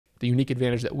The unique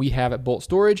advantage that we have at Bolt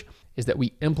Storage is that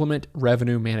we implement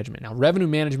revenue management. Now, revenue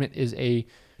management is a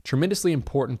tremendously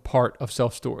important part of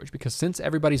self-storage because since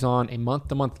everybody's on a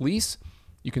month-to-month lease,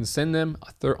 you can send them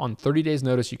on 30 days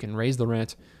notice. You can raise the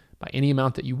rent by any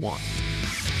amount that you want.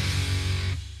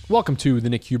 Welcome to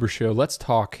the Nick Huber Show. Let's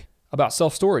talk about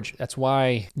self-storage. That's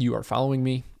why you are following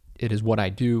me. It is what I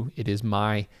do. It is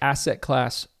my asset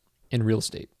class in real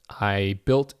estate. I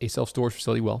built a self-storage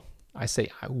facility. Well, I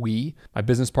say we, my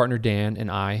business partner Dan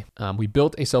and I, we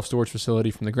built a self-storage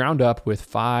facility from the ground up with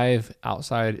 5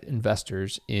 outside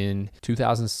investors in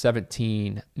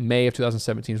 2017. May of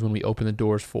 2017 is when we opened the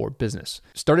doors for business.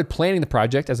 Started planning the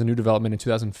project as a new development in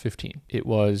 2015. It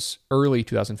was early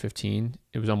 2015.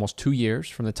 It was almost 2 years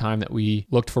from the time that we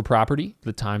looked for property to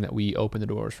the time that we opened the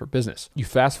doors for business. You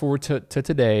fast forward to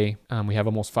today, we have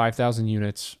almost 5,000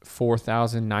 units,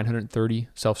 4,930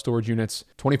 self-storage units,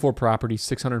 24 properties,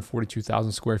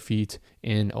 642,000 square feet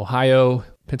in Ohio,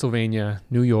 Pennsylvania,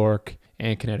 New York,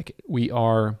 and Connecticut. We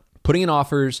are putting in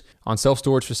offers on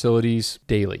self-storage facilities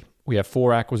daily. We have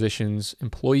 4 acquisitions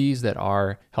employees that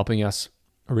are helping us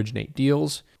originate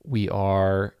deals. We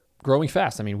are growing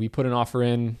fast. I mean, we put an offer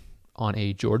in on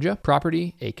a Georgia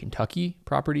property, a Kentucky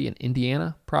property, an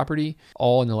Indiana property,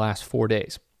 all in the last 4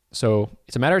 days. So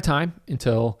it's a matter of time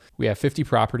until we have 50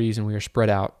 properties and we are spread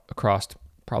out across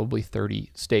probably 30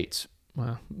 states.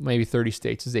 Well, maybe 30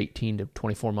 states is 18 to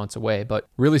 24 months away, but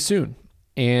really soon.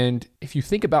 And if you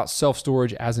think about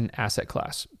self-storage as an asset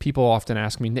class, people often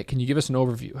ask me, Nick, can you give us an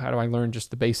overview? How do I learn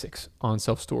just the basics on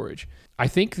self-storage? I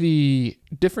think the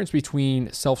difference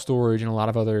between self-storage and a lot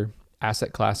of other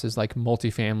asset classes like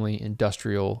multifamily,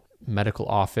 industrial, medical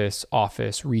office,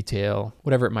 retail,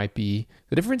 whatever it might be.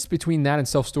 The difference between that and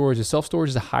self-storage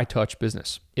is a high-touch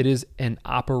business. It is an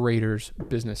operator's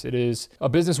business. It is a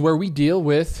business where we deal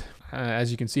with,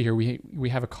 as you can see here, we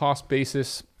have a cost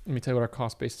basis. Let me tell you what our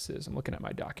cost basis is. I'm looking at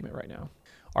my document right now.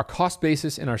 Our cost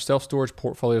basis in our self-storage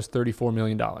portfolio is $34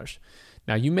 million.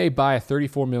 Now, you may buy a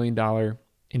 $34 million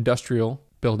industrial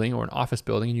building or an office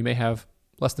building, and you may have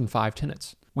less than 5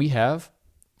 tenants. We have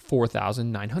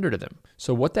 4,900 of them.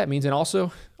 So what that means, and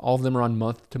also all of them are on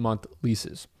month-to-month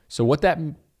leases. So what that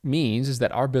means is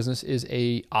that our business is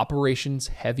a operations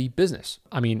heavy business.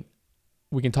 I mean,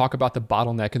 we can talk about the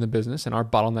bottleneck in the business, and our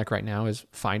bottleneck right now is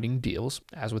finding deals,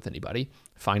 as with anybody.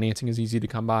 Financing is easy to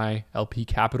come by. LP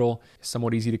capital is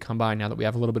somewhat easy to come by now that we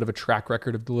have a little bit of a track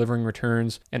record of delivering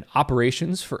returns. And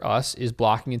operations for us is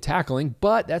blocking and tackling,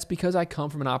 but that's because I come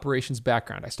from an operations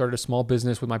background. I started a small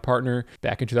business with my partner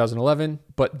back in 2011,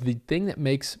 but the thing that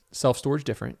makes self-storage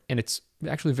different, and it's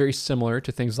actually very similar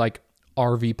to things like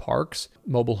RV parks,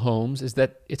 mobile homes, is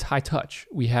that it's high touch.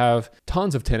 We have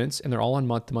tons of tenants and they're all on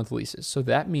month-to-month leases. So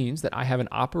that means that I have an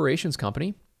operations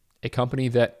company, a company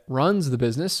that runs the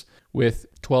business with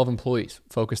 12 employees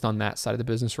focused on that side of the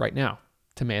business right now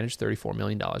to manage $34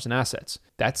 million in assets.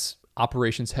 That's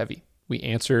operations heavy. We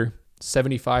answer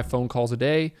 75 phone calls a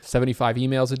day, 75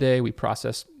 emails a day. We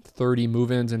process 30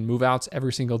 move-ins and move-outs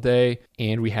every single day.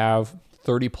 And we have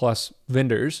 30 plus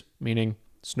vendors, meaning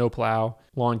snowplow,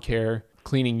 lawn care,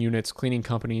 cleaning units, cleaning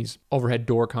companies, overhead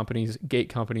door companies, gate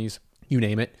companies, you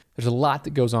name it. There's a lot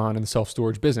that goes on in the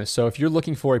self-storage business. So if you're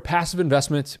looking for a passive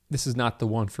investment, this is not the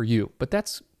one for you, but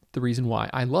that's the reason why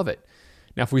I love it.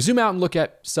 Now, if we zoom out and look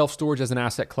at self-storage as an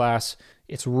asset class,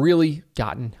 it's really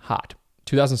gotten hot.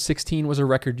 2016 was a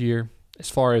record year as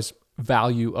far as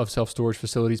value of self-storage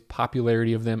facilities,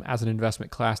 popularity of them as an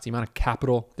investment class, the amount of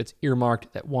capital that's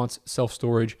earmarked that wants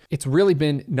self-storage. It's really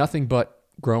been nothing but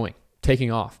growing, taking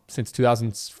off since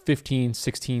 2015,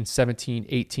 16, 17,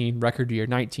 18, record year,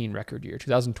 19, record year.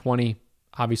 2020,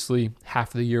 obviously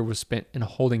half of the year was spent in a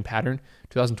holding pattern.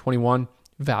 2021,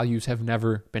 values have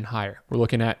never been higher. We're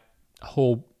looking at a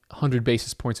whole 100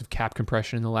 basis points of cap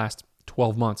compression in the last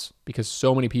 12 months because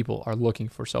so many people are looking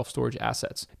for self-storage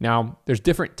assets. Now, there's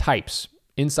different types.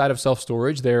 Inside of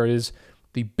self-storage, there is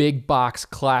the big box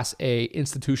Class A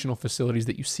institutional facilities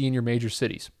that you see in your major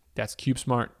cities. That's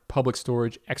CubeSmart, Public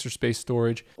Storage, Extra Space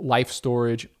Storage, Life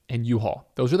Storage, and U-Haul.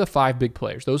 Those are the 5 big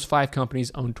players. Those 5 companies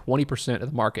own 20% of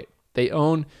the market. They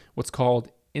own what's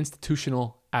called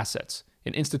institutional assets.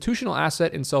 An institutional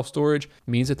asset in self-storage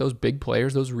means that those big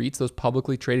players, those REITs, those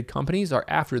publicly traded companies are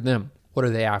after them. What are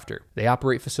they after? They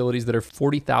operate facilities that are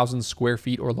 40,000 square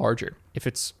feet or larger. If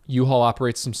it's U-Haul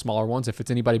operates some smaller ones. If it's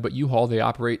anybody but U-Haul, they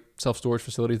operate self-storage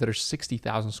facilities that are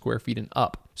 60,000 square feet and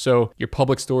up. So your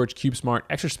Public Storage, CubeSmart,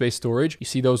 Extra Space Storage, you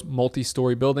see those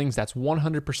multi-story buildings, that's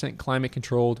 100% climate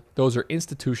controlled. Those are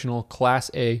institutional Class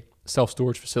A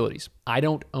self-storage facilities. I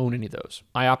don't own any of those.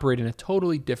 I operate in a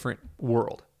totally different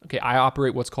world. Okay, I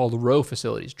operate what's called row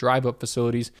facilities, drive-up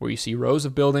facilities, where you see rows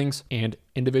of buildings and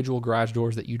individual garage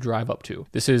doors that you drive up to.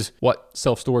 This is what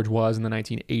self-storage was in the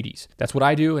 1980s. That's what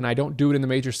I do, and I don't do it in the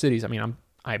major cities. I mean,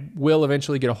 I will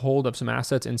eventually get a hold of some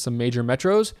assets in some major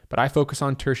metros, but I focus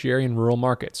on tertiary and rural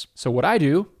markets. So what I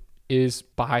do is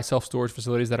buy self-storage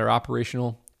facilities that are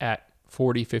operational at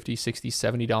 $40, $50,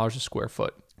 $60, $70 a square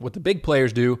foot. What the big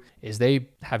players do is they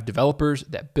have developers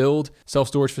that build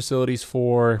self-storage facilities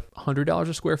for $100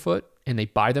 a square foot, and they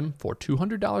buy them for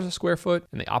 $200 a square foot,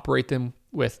 and they operate them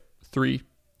with 3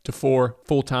 to 4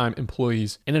 full-time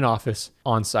employees in an office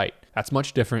on site. That's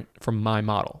much different from my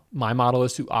model. My model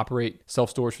is to operate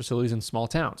self-storage facilities in small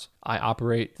towns. I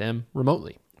operate them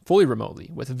remotely, fully remotely,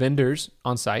 with vendors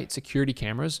on site, security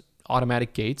cameras,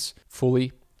 automatic gates,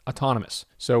 fully autonomous.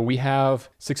 So we have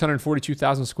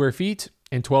 642,000 square feet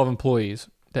and 12 employees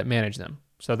that manage them.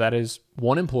 So that is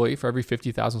 1 employee for every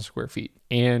 50,000 square feet.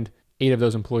 And 8 of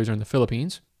those employees are in the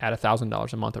Philippines at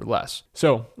 $1,000 a month or less.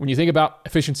 So when you think about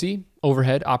efficiency,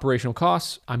 overhead, operational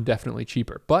costs, I'm definitely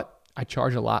cheaper, but I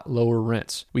charge a lot lower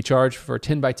rents. We charge for a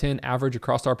 10 by 10 average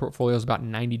across our portfolio is about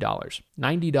 $90.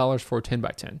 $90 for a 10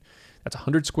 by 10. That's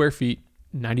 100 square feet,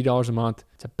 $90 a month.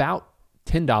 It's about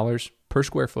 $10 per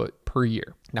square foot per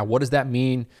year. Now, what does that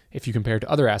mean if you compare it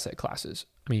to other asset classes?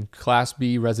 I mean, Class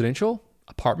B residential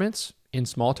apartments in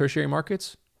small tertiary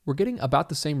markets, we're getting about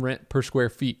the same rent per square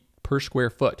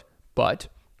foot, but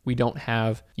we don't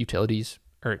have utilities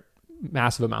or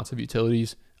massive amounts of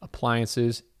utilities,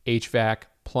 appliances, HVAC,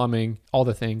 plumbing, all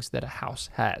the things that a house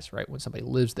has, right? When somebody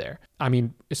lives there. I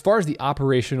mean, as far as the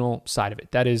operational side of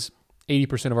it, that is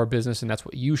 80% of our business, and that's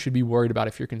what you should be worried about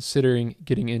if you're considering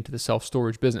getting into the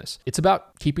self-storage business. It's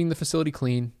about keeping the facility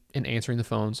clean and answering the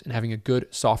phones and having a good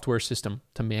software system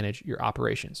to manage your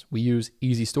operations. We use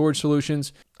easy storage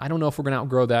solutions. I don't know if we're going to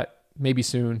outgrow that. Maybe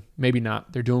soon, maybe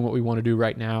not. They're doing what we want to do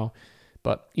right now,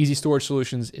 but easy storage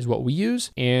solutions is what we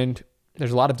use. And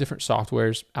there's a lot of different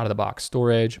softwares out of the box: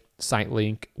 Storage,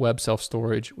 SiteLink, Web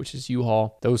Self-Storage, which is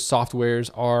U-Haul. Those softwares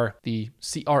are the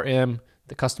CRM,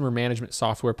 the customer management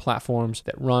software platforms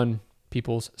that run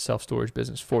people's self-storage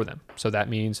business for them. So that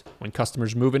means when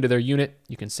customers move into their unit,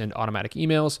 you can send automatic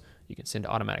emails, you can send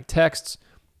automatic texts,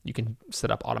 you can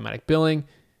set up automatic billing.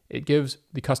 It gives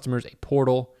the customers a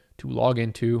portal to log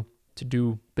into to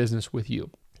do business with you.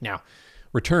 Now,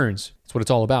 returns, that's what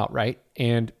it's all about, right?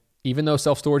 And even though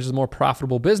self-storage is a more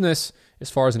profitable business as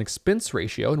far as an expense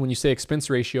ratio, and when you say expense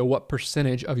ratio, what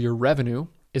percentage of your revenue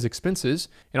is expenses?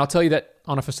 And I'll tell you that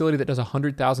on a facility that does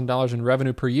 $100,000 in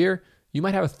revenue per year, you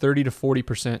might have a 30 to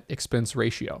 40% expense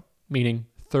ratio, meaning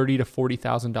 $30,000 to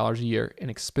 $40,000 a year in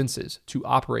expenses to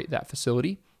operate that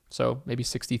facility. So maybe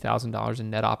 $60,000 in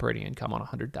net operating income on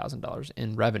 $100,000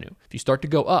 in revenue. If you start to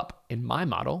go up, in my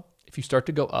model, if you start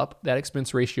to go up, that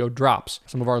expense ratio drops.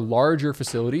 Some of our larger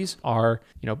facilities are,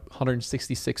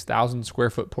 166,000 square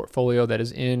foot portfolio that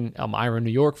is in Elmira,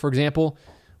 New York, for example.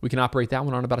 We can operate that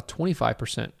one on about a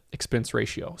 25% expense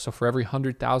ratio. So for every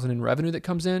 $100,000 in revenue that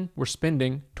comes in, we're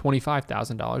spending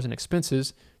 $25,000 in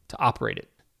expenses to operate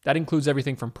it. That includes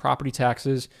everything from property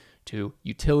taxes to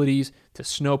utilities, to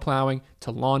snow plowing, to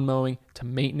lawn mowing, to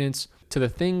maintenance, to the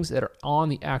things that are on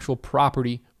the actual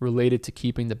property related to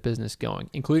keeping the business going,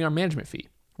 including our management fee,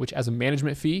 which as a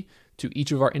management fee to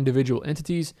each of our individual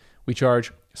entities, we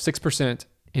charge 6%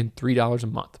 and $3 a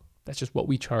month. That's just what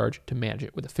we charge to manage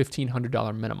it with a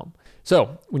 $1,500 minimum.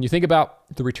 So when you think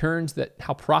about the returns, that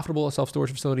how profitable a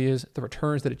self-storage facility is, the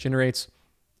returns that it generates,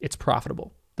 it's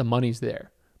profitable. The money's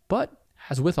there. But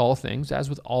as with all things, as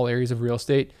with all areas of real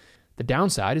estate, the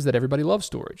downside is that everybody loves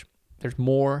storage. There's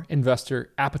more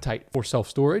investor appetite for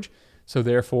self-storage. So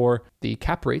therefore, the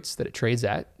cap rates that it trades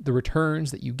at, the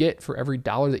returns that you get for every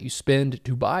dollar that you spend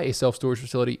to buy a self-storage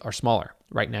facility are smaller.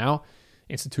 Right now,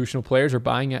 institutional players are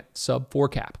buying at sub 4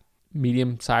 cap.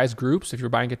 Medium-sized groups, if you're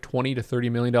buying a $20 to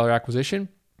 $30 million acquisition,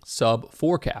 sub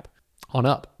 4 cap on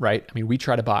up, right? I mean, we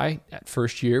try to buy at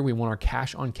first year, we want our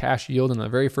cash on cash yield in the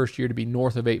very first year to be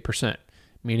north of 8%,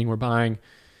 meaning we're buying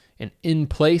an in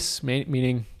place,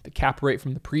 meaning the cap rate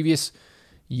from the previous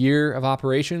year of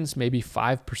operations, maybe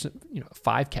 5%,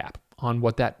 5 cap on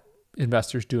what that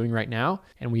investor's doing right now.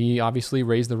 And we obviously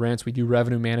raise the rents, we do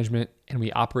revenue management, and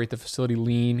we operate the facility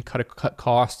lean, cut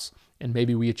costs, and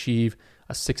maybe we achieve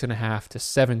a 6.5 to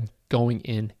 7 going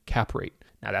in cap rate.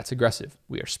 Now that's aggressive.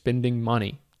 We are spending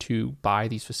money to buy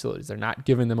these facilities. They're not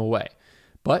giving them away.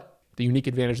 But the unique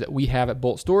advantage that we have at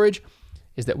Bolt Storage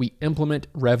is that we implement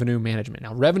revenue management.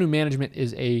 Now, revenue management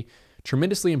is a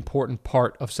tremendously important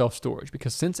part of self-storage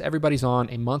because since everybody's on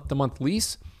a month-to-month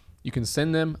lease, you can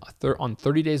send them on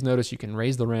 30 days notice, you can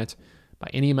raise the rent by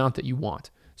any amount that you want.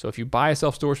 So if you buy a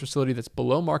self-storage facility that's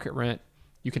below market rent,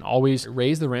 you can always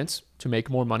raise the rents to make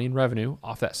more money in revenue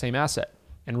off that same asset.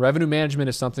 And revenue management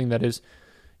is something that is,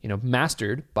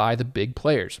 mastered by the big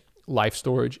players. Life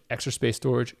Storage, Extra Space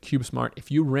Storage, CubeSmart. If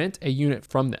you rent a unit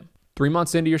from them, 3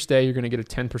 months into your stay, you're going to get a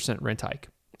 10% rent hike.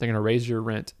 They're going to raise your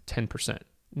rent 10%.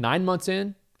 9 months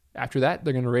in, after that,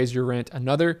 they're going to raise your rent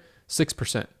another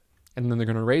 6%. And then they're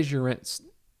going to raise your rent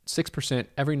 6%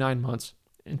 every 9 months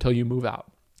until you move out.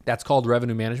 That's called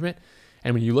revenue management.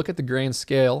 And when you look at the grand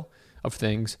scale of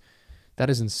things, that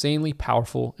is insanely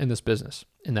powerful in this business.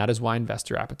 And that is why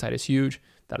investor appetite is huge.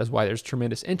 That is why there's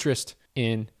tremendous interest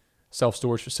in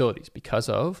self-storage facilities, because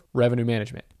of revenue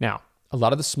management. Now, a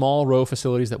lot of the small row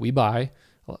facilities that we buy,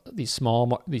 these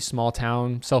small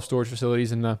town self-storage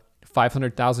facilities in the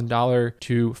 $500,000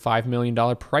 to $5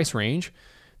 million price range,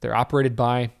 they're operated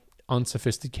by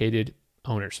unsophisticated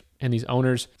owners. And these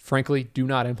owners, frankly, do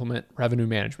not implement revenue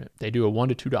management. They do a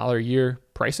 $1 to $2 a year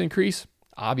price increase.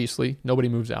 Obviously, nobody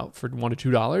moves out for $1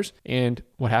 to $2. And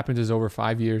what happens is over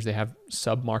 5 years, they have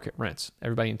sub-market rents.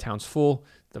 Everybody in town's full.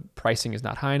 The pricing is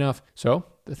not high enough. So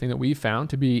the thing that we found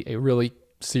to be a really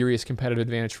serious competitive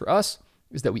advantage for us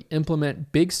is that we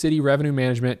implement big city revenue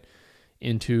management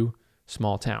into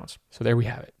small towns. So there we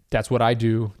have it. That's what I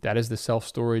do. That is the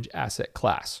self-storage asset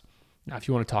class. Now, if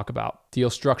you want to talk about deal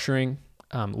structuring,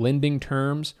 lending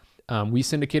terms, we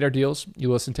syndicate our deals. You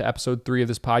listen to episode 3 of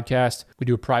this podcast. We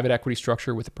do a private equity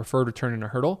structure with a preferred return and a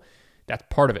hurdle. That's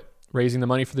part of it. Raising the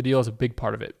money for the deal is a big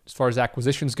part of it. As far as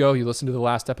acquisitions go, you listen to the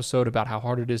last episode about how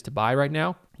hard it is to buy right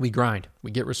now. We grind.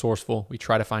 We get resourceful. We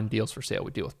try to find deals for sale.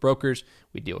 We deal with brokers.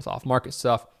 We deal with off-market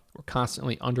stuff. We're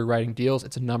constantly underwriting deals.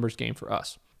 It's a numbers game for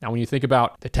us. Now, when you think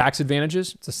about the tax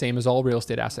advantages, it's the same as all real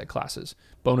estate asset classes.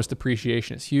 Bonus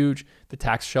depreciation is huge. The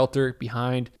tax shelter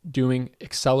behind doing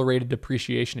accelerated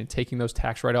depreciation and taking those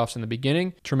tax write-offs in the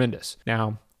beginning, tremendous.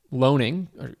 Now, loaning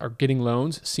or getting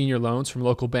loans, senior loans from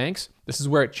local banks, this is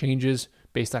where it changes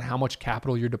based on how much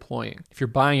capital you're deploying. If you're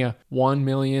buying a $1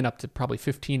 million up to probably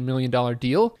 $15 million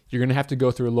deal, you're going to have to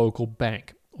go through a local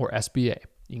bank or SBA.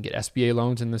 You can get SBA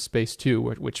loans in this space too,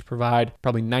 which provide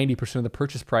probably 90% of the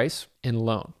purchase price in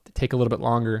loan. They take a little bit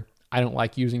longer. I don't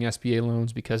like using SBA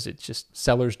loans because it's just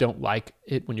sellers don't like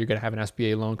it when you're going to have an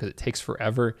SBA loan because it takes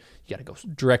forever. You got to go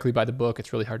directly by the book.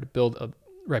 It's really hard to build a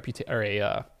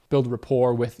build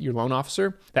rapport with your loan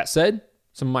officer. That said,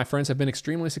 some of my friends have been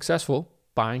extremely successful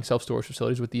buying self-storage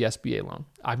facilities with the SBA loan.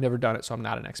 I've never done it, so I'm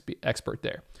not an expert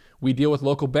there. We deal with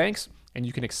local banks, and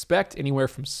you can expect anywhere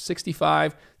from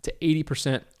 65 to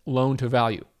 80% loan to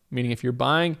value, meaning if you're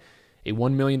buying a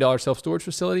 $1 million self-storage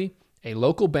facility, a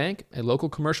local bank, a local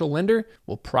commercial lender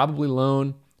will probably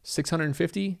loan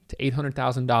 $650,000 to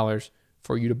 $800,000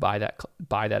 for you to buy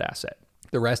that asset.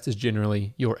 The rest is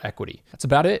generally your equity. That's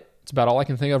about it. It's about all I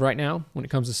can think of right now when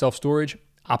it comes to self-storage.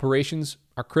 Operations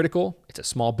are critical. It's a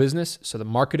small business, so the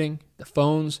marketing, the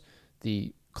phones,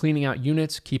 the cleaning out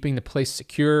units, keeping the place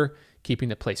secure, keeping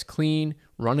the place clean,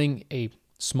 running a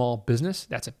small business,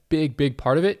 that's a big, big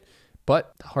part of it.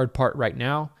 But the hard part right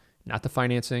now, not the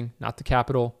financing, not the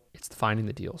capital, it's finding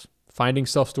the deals. Finding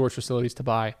self-storage facilities to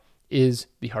buy is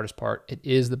the hardest part. It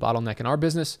is the bottleneck in our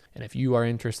business. And if you are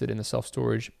interested in the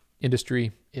self-storage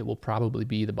industry, it will probably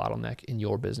be the bottleneck in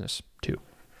your business too.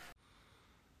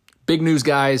 Big news,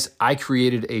 guys. I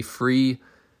created a free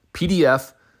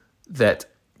PDF that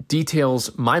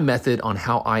details my method on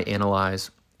how I analyze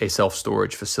a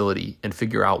self-storage facility and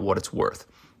figure out what it's worth.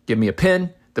 Give me a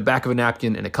pen, the back of a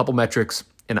napkin, and a couple metrics,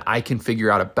 and I can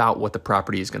figure out about what the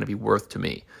property is going to be worth to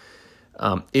me.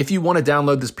 If you want to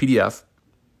download this PDF,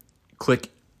 click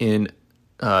in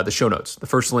the show notes, the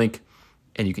first link,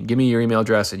 and you can give me your email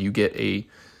address, and you get a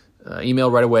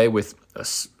email right away with a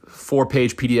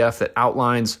 4-page PDF that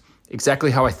outlines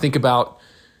exactly how I think about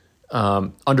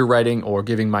underwriting or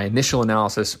giving my initial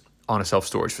analysis on a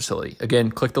self-storage facility.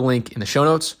 Again, click the link in the show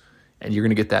notes, and you're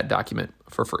going to get that document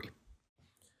for free.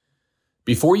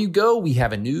 Before you go, we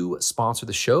have a new sponsor of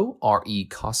the show,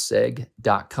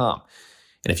 recostseg.com.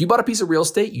 And if you bought a piece of real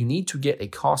estate, you need to get a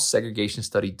cost segregation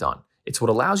study done. It's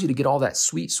what allows you to get all that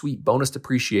sweet, sweet bonus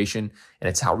depreciation, and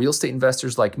it's how real estate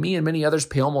investors like me and many others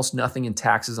pay almost nothing in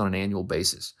taxes on an annual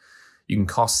basis. You can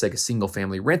cost seg a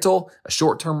single-family rental, a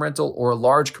short-term rental, or a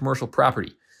large commercial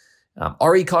property.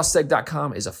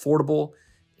 recostseg.com is affordable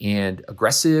and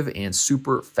aggressive and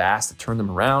super fast to turn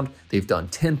them around. They've done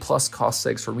 10 plus cost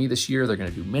segs for me this year. They're going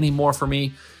to do many more for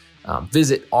me.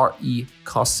 Visit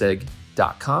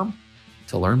recostseg.com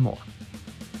to learn more.